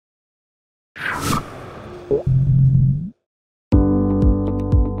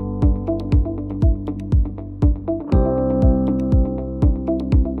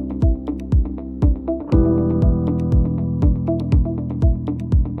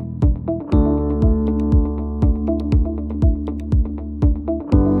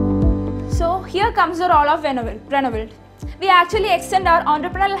comes the role of RENOVILD. We actually extend our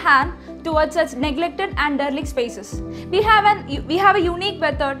entrepreneurial hand towards such neglected and derelict spaces. We have a unique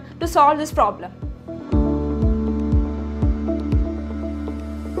method to solve this problem.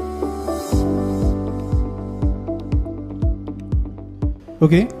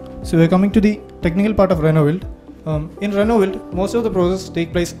 Okay, so we're coming to the technical part of RENOVILD. In RENOVILD, most of the processes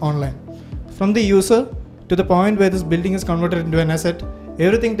take place online. From the user to the point where this building is converted into an asset,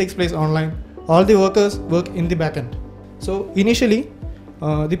 everything takes place online. All the workers work in the backend. So initially,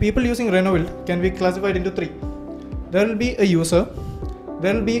 the people using RENOVILD can be classified into three. There will be a user,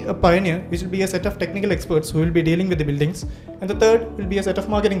 there will be a pioneer, which will be a set of technical experts who will be dealing with the buildings, and the third will be a set of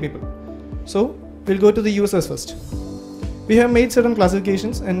marketing people. So we'll go to the users first. We have made certain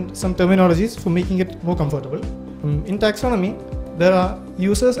classifications and some terminologies for making it more comfortable. In taxonomy, there are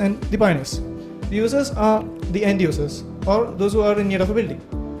users and the pioneers. The users are the end users or those who are in need of a building.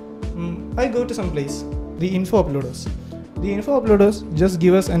 I go to some place, the info uploaders. The info uploaders just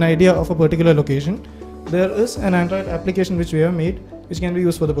give us an idea of a particular location. There is an Android application which we have made which can be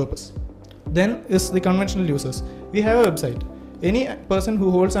used for the purpose. Then is the conventional users. We have a website. Any person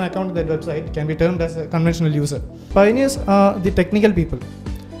who holds an account on that website can be termed as a conventional user. Pioneers are the technical people.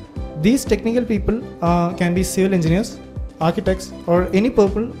 These technical people can be civil engineers, architects, or any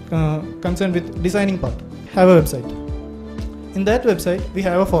people concerned with designing part. Have a website. In that website, we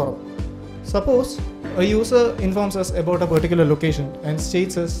have a forum. Suppose a user informs us about a particular location and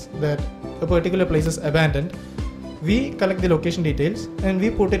states us that a particular place is abandoned. We collect the location details and we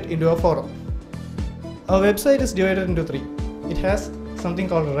put it into a forum. Our website is divided into three. It has something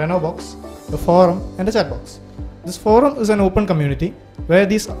called a Reno box, a forum, and a chat box. This forum is an open community where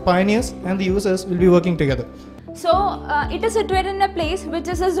these pioneers and the users will be working together. So it is situated in a place which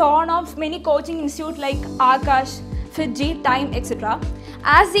is a zone of many coaching institutes like Akash, Fiji, Time, etc.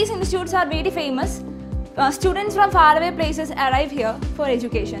 As these institutes are very famous, students from faraway places arrive here for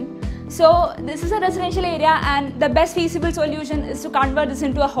education. So this is a residential area and the best feasible solution is to convert this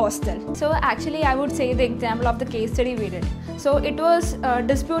into a hostel. So actually I would say the example of the case study we did. So it was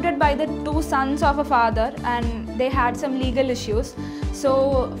disputed by the two sons of a father and they had some legal issues.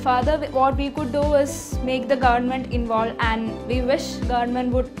 So further what we could do is make the government involved and we wish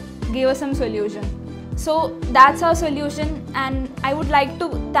government would give us some solution. So that's our solution and I would like to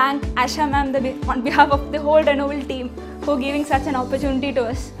thank Asha ma'am on behalf of the whole RENOVILD team for giving such an opportunity to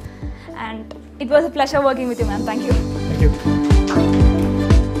us. And it was a pleasure working with you, ma'am. Thank you. Thank you.